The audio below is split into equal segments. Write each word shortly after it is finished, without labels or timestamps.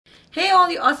Hey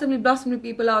all you awesomely blossomly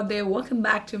people out there, welcome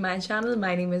back to my channel.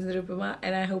 My name is Nirupama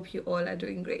and I hope you all are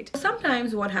doing great.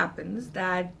 Sometimes what happens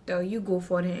that you go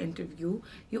for an interview,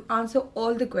 you answer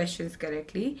all the questions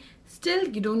correctly, still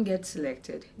you don't get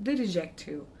selected. They reject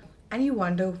you and you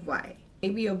wonder why.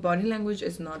 Maybe your body language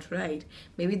is not right.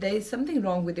 Maybe there is something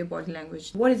wrong with your body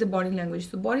language. What is a body language?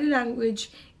 So body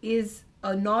language is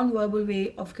a non-verbal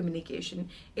way of communication.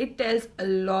 It tells a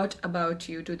lot about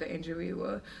you to the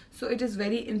interviewer. So it is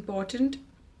very important,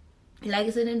 like I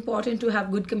said, important to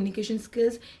have good communication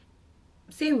skills.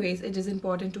 Same ways it is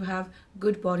important to have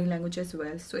good body language as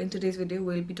well. So in today's video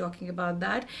we'll be talking about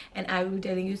that, and I will be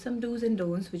telling you some do's and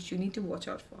don'ts which you need to watch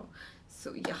out for.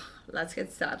 So yeah, let's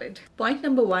get started. Point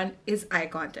number one is eye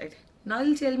contact. Now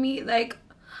you'll tell me, like,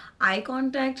 eye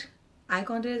contact,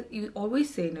 you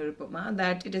always say, Nirupama,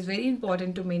 that it is very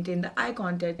important to maintain the eye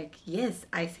contact. Like, yes,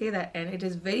 I say that, and it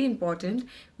is very important.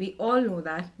 We all know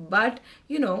that. But,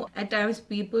 you know, at times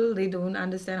people, they don't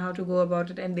understand how to go about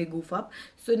it and they goof up.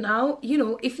 So now, you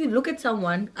know, if you look at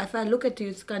someone, if I look at you,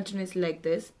 it's continuously like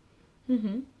this,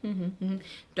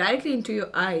 directly into your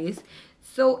eyes.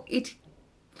 So it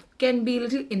can be a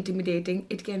little intimidating.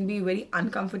 It can be very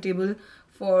uncomfortable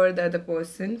for the other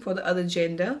person, for the other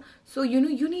gender. So you know,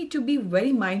 you need to be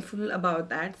very mindful about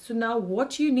that. So now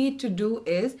what you need to do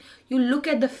is you look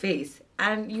at the face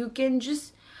and you can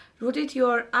just rotate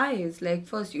your eyes. Like,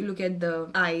 first you look at the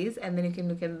eyes and then you can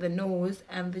look at the nose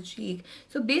and the cheek.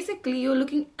 So basically you're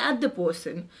looking at the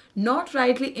person, not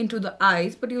rightly into the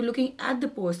eyes, but you're looking at the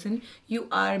person. You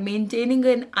are maintaining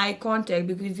an eye contact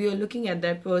because you're looking at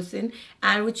that person,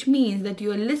 and which means that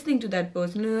you're listening to that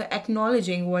person, you're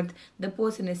acknowledging what the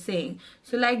person is saying.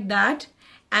 So like that.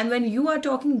 And when you are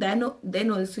talking, then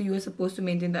also you are supposed to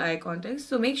maintain the eye contact.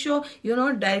 So make sure you're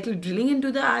not directly drilling into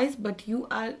the eyes, but you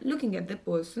are looking at the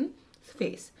person's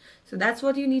face. So that's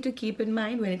what you need to keep in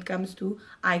mind when it comes to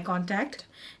eye contact.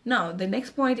 Now, the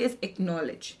next point is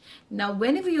acknowledge. Now,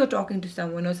 whenever you're talking to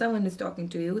someone or someone is talking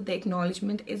to you, the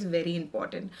acknowledgement is very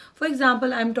important. For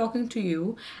example, I'm talking to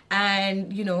you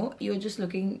and, you know, you're just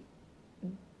looking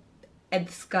at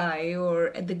the sky or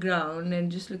at the ground and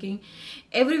just looking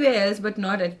everywhere else but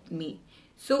not at me.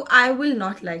 So I will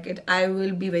not like it. I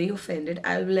will be very offended.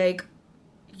 I'll be like,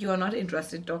 you're not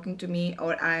interested talking to me,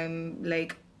 or I'm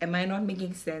like, am I not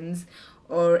making sense,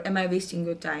 or am I wasting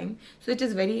your time? So it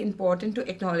is very important to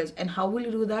acknowledge. And how will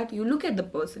you do that? You look at the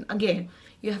person. Again,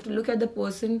 you have to look at the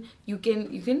person. You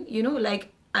can you know,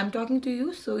 like, I'm talking to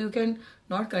you, so you can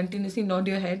not continuously nod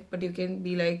your head, but you can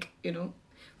be like, you know,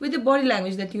 with the body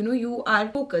language, that you know you are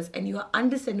focused and you are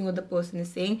understanding what the person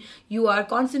is saying. You are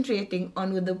concentrating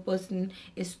on what the person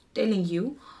is telling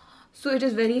you. So it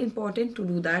is very important to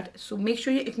do that. So make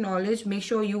sure you acknowledge, make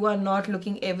sure you are not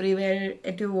looking everywhere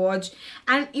at your watch.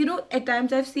 And you know, at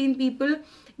times I've seen people,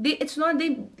 they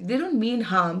don't mean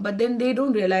harm, but then they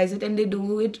don't realize it and they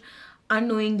do it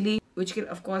unknowingly, which can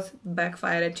of course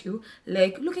backfire at you.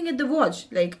 Like looking at the watch,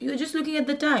 like you're just looking at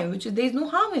the time, which is, there's no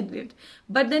harm in it.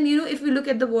 But then, you know, if you look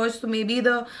at the watch, so maybe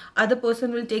the other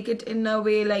person will take it in a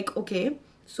way like, okay,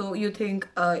 so you think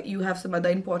you have some other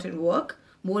important work,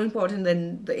 more important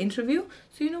than the interview.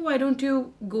 So, you know, why don't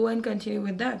you go and continue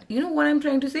with that? You know what I'm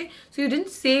trying to say? So you didn't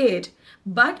say it,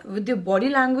 but with your body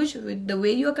language, with the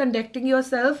way you are conducting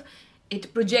yourself,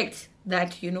 it projects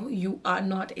that, you know, you are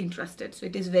not interested. So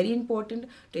it is very important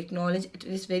to acknowledge. It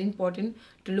is very important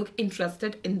to look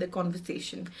interested in the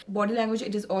conversation. Body language,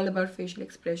 it is all about facial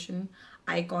expression,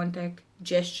 eye contact,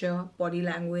 gesture, body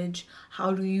language.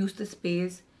 How do you use the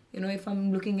space? You know, if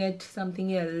I'm looking at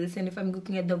something else and if I'm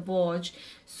looking at the watch,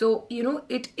 so you know,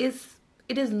 it is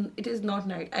not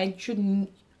nice. I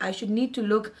should need to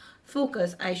look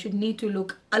focused. I should need to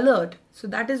look alert. So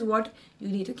that is what you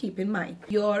need to keep in mind.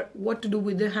 What to do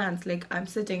with the hands. Like, I'm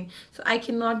sitting, so I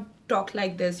cannot talk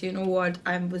like this. You know what,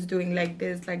 I was doing like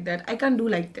this, like that. I can't do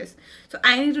like this. So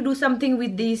I need to do something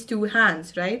with these two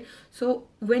hands, right? So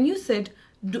when you sit,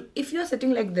 if you're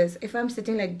sitting like this, if I'm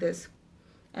sitting like this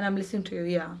and I'm listening to you,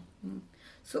 yeah,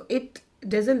 so it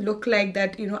doesn't look like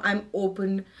that, you know, I'm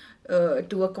open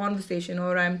to a conversation,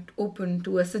 or I'm open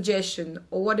to a suggestion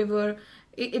or whatever.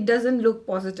 It doesn't look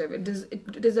positive.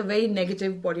 It is a very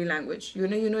negative body language. You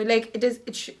know, like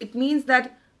it means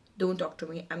that don't talk to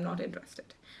me, I'm not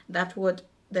interested. That's what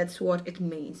it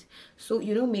means. So,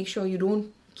 you know, make sure you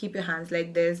don't keep your hands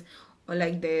like this or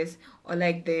like this or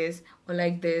like this or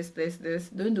like this.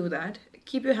 Don't do that.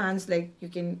 Keep your hands like, you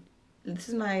can, this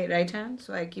is my right hand,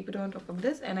 so I keep it on top of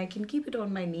this and I can keep it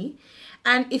on my knee.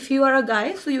 And if you are a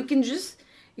guy, so you can just,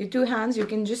 your two hands, you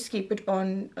can just keep it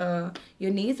on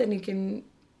your knees, and you can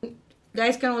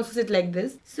Guys can also sit like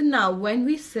this. So now when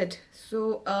we sit,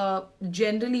 so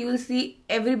generally you will see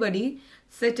everybody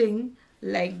sitting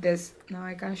like this. Now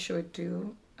I can't show it to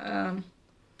you.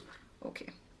 Okay,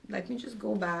 let me just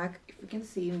go back. If you can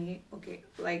see me, okay,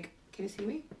 like, can you see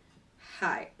me?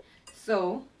 Hi.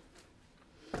 So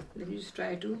let me just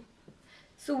try to.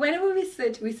 So whenever we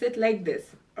sit like this.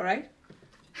 All right.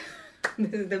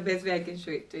 This is the best way I can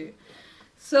show it to you.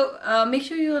 So make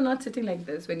sure you are not sitting like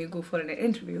this when you go for an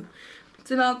interview.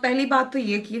 So now पहली बात तो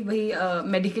ये कि भाई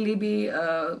medically भी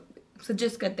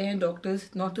suggest करते हैं doctors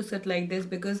not to sit like this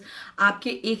because आपके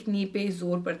एक नी पे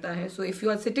जोर पड़ता है. So if you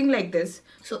are sitting like this,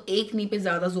 so एक नी पे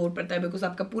ज़्यादा जोर पड़ता है because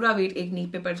आपका पूरा weight एक नी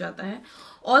पे पड़ जाता है.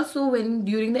 Also when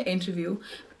during the interview,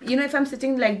 you know, if I'm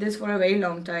sitting like this for a very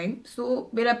long time, so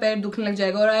मेरा पैर दुखने लग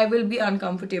जाएगा और I will be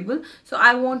uncomfortable. So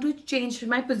I want to change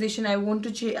my position. I want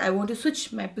to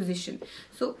switch my position.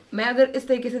 So मैं अगर इस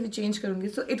तरीके से भी change करूँगी,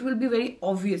 so it will be very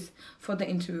obvious for the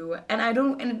interviewer, and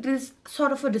it is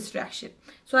sort of a distraction.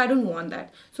 So I don't want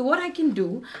that. So what I can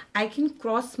do, I can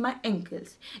cross my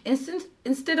ankles.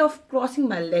 Instead of crossing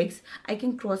my legs, I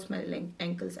can cross my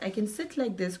ankles. I can sit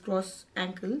like this, cross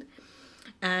ankled.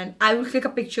 And I will click a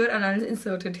picture and I'll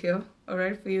insert it here,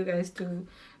 alright, for you guys to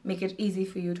make it easy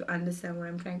for you to understand what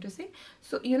I'm trying to say.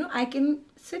 So, you know, I can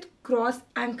sit cross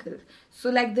ankle.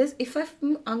 So like this, if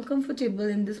I'm uncomfortable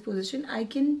in this position, I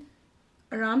can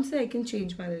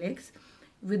change my legs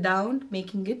without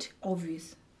making it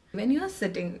obvious. When you are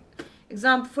sitting,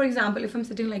 for example, if I'm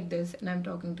sitting like this and I'm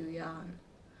talking to you,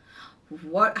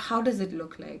 how does it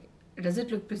look like? Does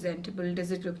it look presentable?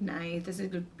 Does it look nice? Does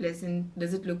it look pleasant?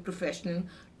 Does it look professional?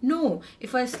 No.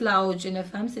 If I slouch and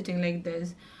if I'm sitting like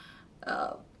this,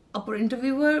 upper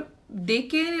interviewer देख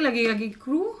के नहीं लगेगा कि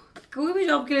कोई भी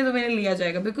job के लिए तो मैंने लिया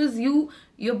जाएगा, because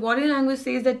your body language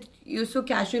says that you're so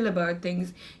casual about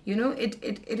things. You know, it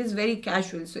is very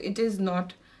casual, so it is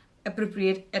not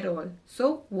appropriate at all.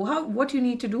 So what you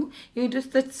need to do, you need to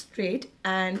sit straight,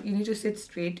 and you need to sit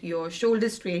straight, your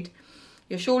shoulders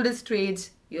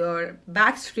straight, your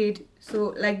back straight.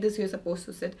 So like this you're supposed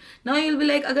to sit. Now you'll be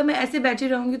like, अगर मैं ऐसे बैठी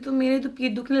रहूँगी तो मेरे तो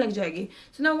पीठ दुखने लग जाएगी.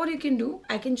 So now what you can do,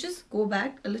 I can just go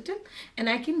back a little and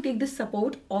I can take the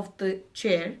support of the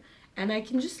chair and I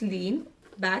can just lean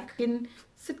back and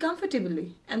sit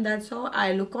comfortably, and that's how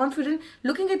I look confident.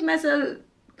 Looking at myself,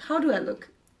 how do I look?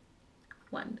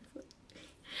 Wonderful.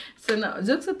 So now,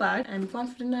 jokes apart, I'm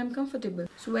confident, I'm comfortable.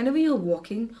 So whenever you're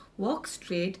walking, walk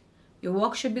straight. Your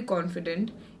walk should be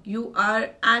confident. You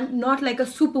are, and not like a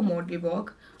supermodel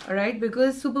walk, alright?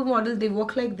 Because supermodels, they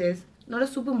walk like this. Not a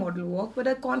supermodel walk, but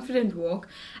a confident walk.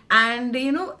 And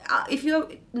you know, if you're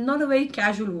not a very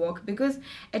casual walk, because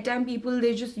at times people,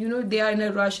 they just, you know, they are in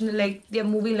a rush and like they're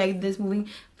moving like this, moving.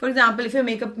 For example, if you're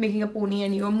making a pony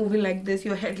and you're moving like this,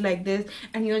 your head like this,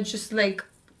 and you're just like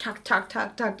tuck, tuck,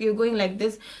 tuck, tuck, you're going like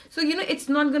this. So you know, it's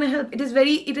not gonna help. It is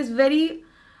very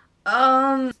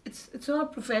it's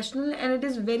not professional, and it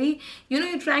is very, you know,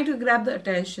 you're trying to grab the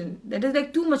attention. That is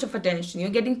like too much of attention. You're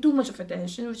getting too much of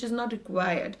attention, which is not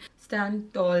required.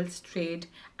 Stand tall, straight,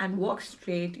 and walk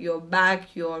straight. Your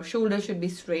back, your shoulders should be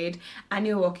straight, and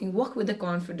you're walk with the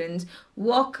confidence.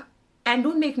 Walk and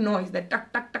don't make noise, that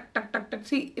tuck, tuck, tuck, tuck, tuck, tuck.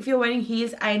 See, if you're wearing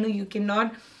heels, I know you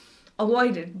cannot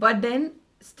avoid it, but then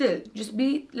still, just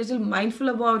be little mindful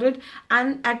about it.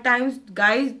 And at times,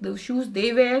 guys, the shoes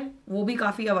they wear, वो भी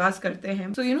काफी आवाज करते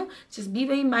हैं. So you know, just be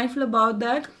very mindful about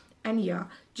that. And yeah,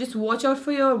 just watch out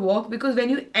for your walk, because when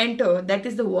you enter, that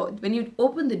is the walk. When you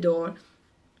open the door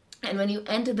and when you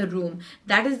enter the room,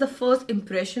 that is the first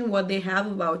impression what they have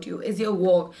about you is your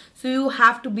walk. So you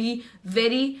have to be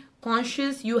very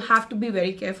conscious. You have to be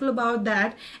very careful about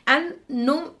that. And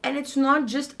it's not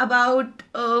just about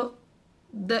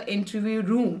the interview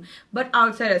room, but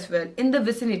outside as well, in the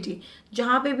vicinity,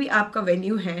 जहाँ पे भी आपका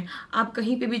venue है, आप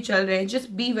कहीं पे भी चल रहे हैं,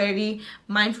 just be very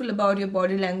mindful about your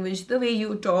body language, the way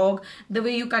you talk, the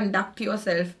way you conduct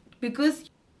yourself, because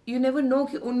you never know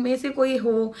कि उनमें से कोई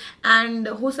हो, and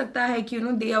हो सकता है कि, you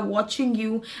know, they are watching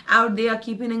you, or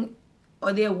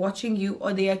they are watching you,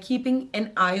 or they are keeping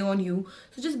an eye on you.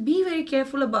 So just be very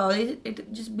careful about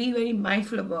it. Just be very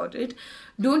mindful about it.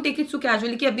 Don't take it so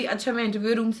casually कि अभी अच्छा मैं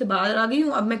interview room से बाहर आ गई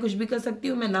हूँ, अब मैं कुछ भी कर सकती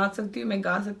हूँ, मैं नाच सकती हूँ, मैं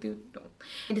गा सकती हूँ. No.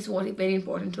 It is very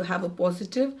important to have a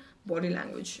positive body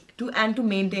language and to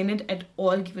maintain it at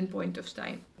all given point of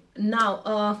time.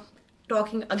 Now,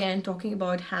 talking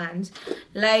about hands,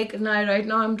 like right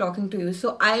now I'm talking to you,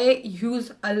 so I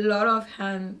use a lot of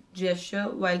hand gesture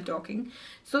while talking.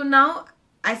 So now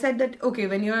I said that, okay,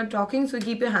 when you're talking, so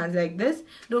keep your hands like this,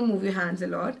 don't move your hands a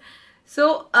lot.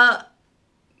 So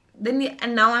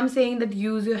and now I'm saying that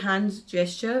use your hands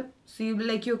gesture. So you'll be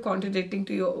like you're contradicting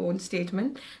to your own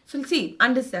statement. So see,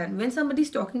 understand, when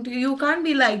somebody's talking to you, you can't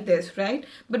be like this, right?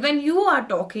 But when you are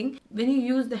talking, when you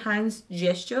use the hands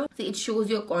gesture, see, it shows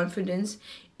your confidence.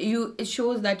 It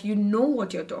shows that you know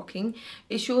what you're talking.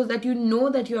 It shows that you know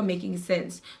that you are making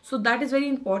sense. So that is very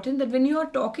important, that when you are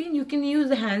talking, you can use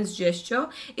the hands gesture.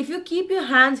 If you keep your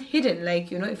hands hidden,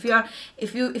 like, you know, if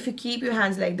you keep your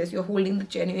hands like this, you're holding the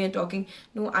chair and you're talking,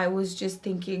 no, I was just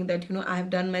thinking that, you know, I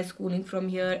have done my schooling from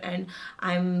here and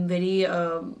I'm very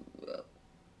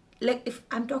like, if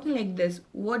I'm talking like this,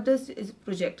 what does it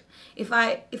project? If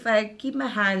I keep my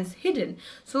hands hidden,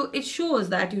 so it shows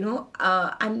that, you know,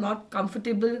 I'm not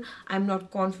comfortable, I'm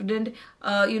not confident.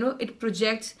 You know, it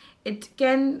projects, it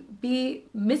can be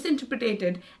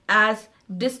misinterpreted as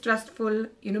distrustful,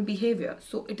 you know, behavior.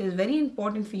 So it is very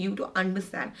important for you to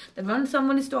understand that when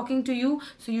someone is talking to you,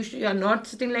 so you are not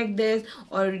sitting like this,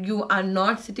 or you are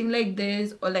not sitting like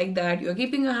this or like that. You're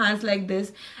keeping your hands like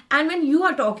this, and when you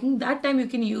are talking, that time you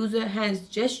can use a hands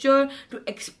gesture to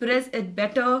express it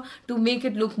better, to make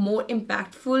it look more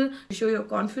impactful, to show your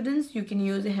confidence. You can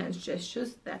use the hands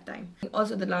gestures that time.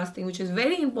 Also, the last thing which is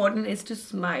very important is to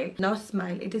smile. Now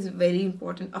smile, it is very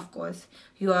important. Of course,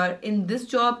 you are in this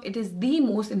job, it is the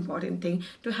most important thing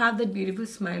to have that beautiful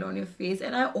smile on your face,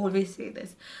 and I always say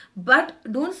this. But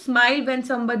don't smile when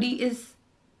somebody is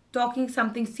talking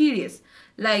something serious,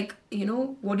 like, you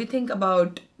know, what do you think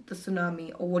about the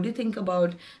tsunami, or what do you think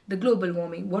about the global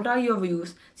warming, what are your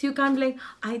views? So you can't be like,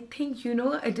 I think, you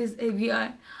know, it is, we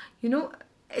are, you know,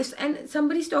 and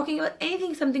somebody's talking about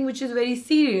anything, something which is very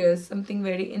serious, something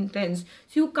very intense,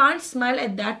 so you can't smile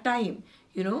at that time,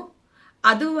 you know.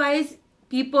 Otherwise,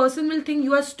 person will think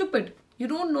you are stupid. You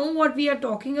don't know what we are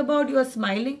talking about. You are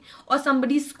smiling, or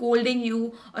somebody is scolding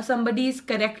you, or somebody is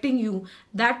correcting you.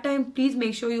 That time, please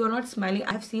make sure you are not smiling.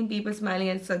 I've seen people smiling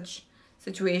at such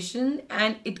situation,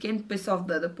 and it can piss off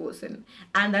the other person,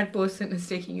 and that person is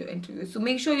taking your interview. So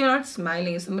make sure you're not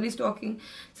smiling. If somebody's talking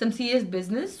some serious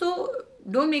business, so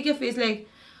don't make your face like,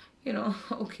 you know,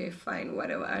 okay, fine,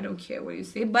 whatever, I don't care what you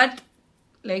say, but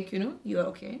like, you know, you're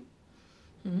okay.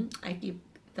 I keep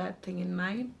that thing in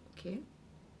mind. Okay,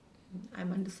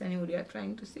 I'm understanding what you're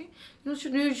trying to say. You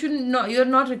shouldn't not, you're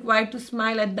not required to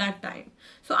smile at that time.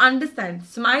 So understand,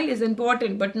 smile is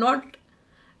important, but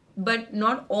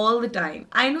not all the time.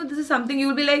 I know this is something you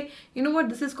will be like, you know what,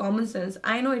 this is common sense.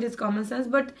 I know it is common sense,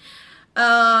 but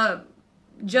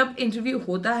जब interview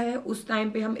होता है उस time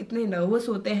पे हम इतने nervous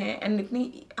होते हैं, and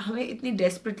हमें इतनी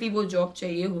डेस्परेटली वो जॉब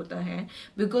चाहिए होता है,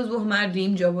 बिकॉज वो हमारा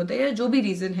ड्रीम जॉब होता है, या जो भी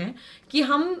रीज़न है, कि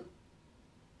हम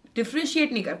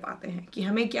डिफ्रेंशिएट नहीं कर पाते हैं कि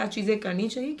हमें क्या चीज़ें करनी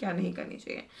चाहिए, क्या नहीं करनी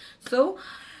चाहिए. So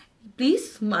please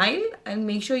smile and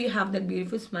make sure you have that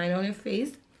beautiful smile on your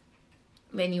face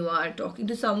when you are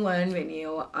talking to someone, when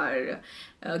you are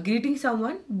greeting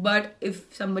someone. But if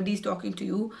somebody is talking to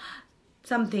you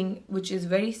something which is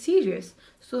very serious,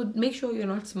 so make sure you're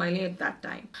not smiling at that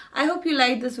time. I hope you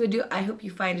liked this video. I hope you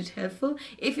find it helpful.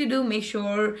 If you do, make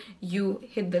sure you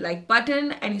hit the like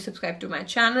button and you subscribe to my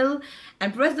channel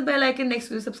and press the bell icon next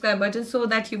to the subscribe button, so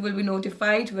that you will be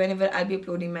notified whenever I'll be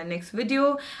uploading my next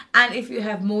video. And if you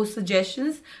have more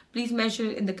suggestions, please mention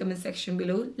it in the comment section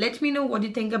below. Let me know what you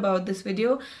think about this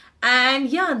video. And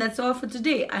yeah, that's all for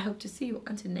today. I hope to see you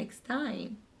until next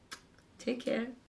time. Take care.